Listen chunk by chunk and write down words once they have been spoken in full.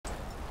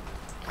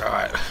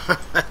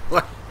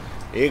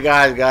You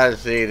guys gotta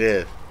see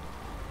this.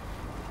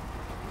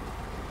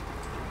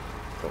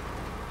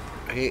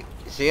 He,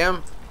 see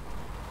him?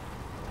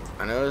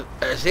 I know.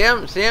 See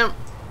him? See him?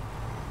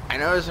 I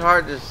know it's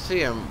hard to see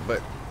him,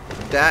 but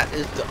that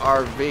is the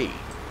RV.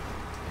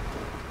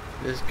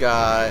 This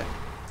guy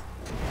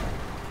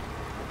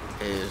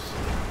is,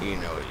 you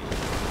know,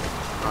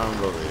 he's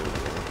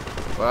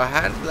unbelievable. Well, I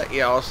had to let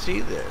y'all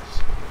see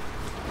this.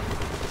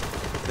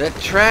 That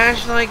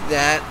trash like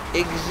that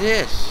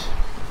exists.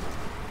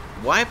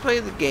 Why play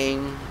the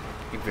game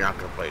if you're not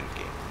gonna play the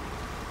game?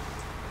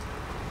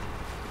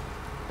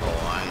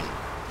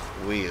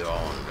 We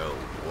all know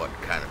what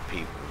kind of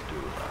people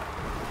do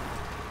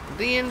that.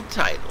 The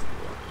entitled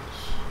ones.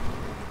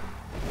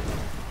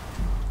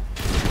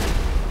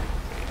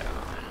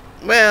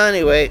 Yeah. Well,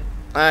 anyway,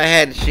 I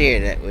had to share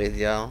that with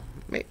y'all.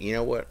 You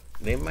know what?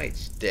 They might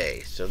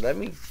stay, so let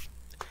me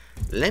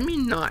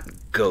not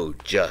go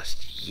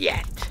just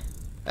yet.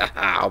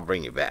 I'll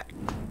bring you back.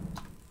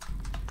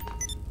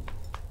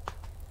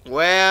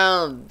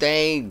 Well,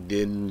 they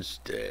didn't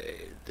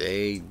stay.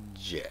 They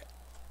jet.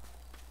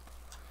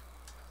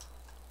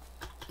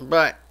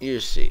 But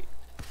you see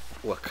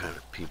what kind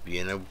of people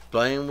you end up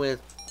playing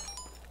with.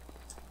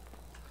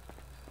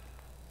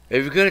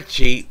 If you're gonna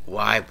cheat,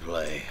 why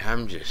play?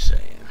 I'm just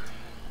saying.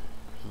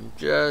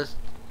 Just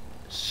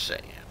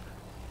saying.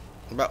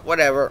 But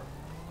whatever.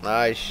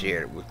 I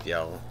shared it with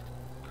y'all.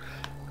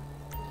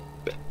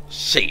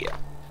 See ya.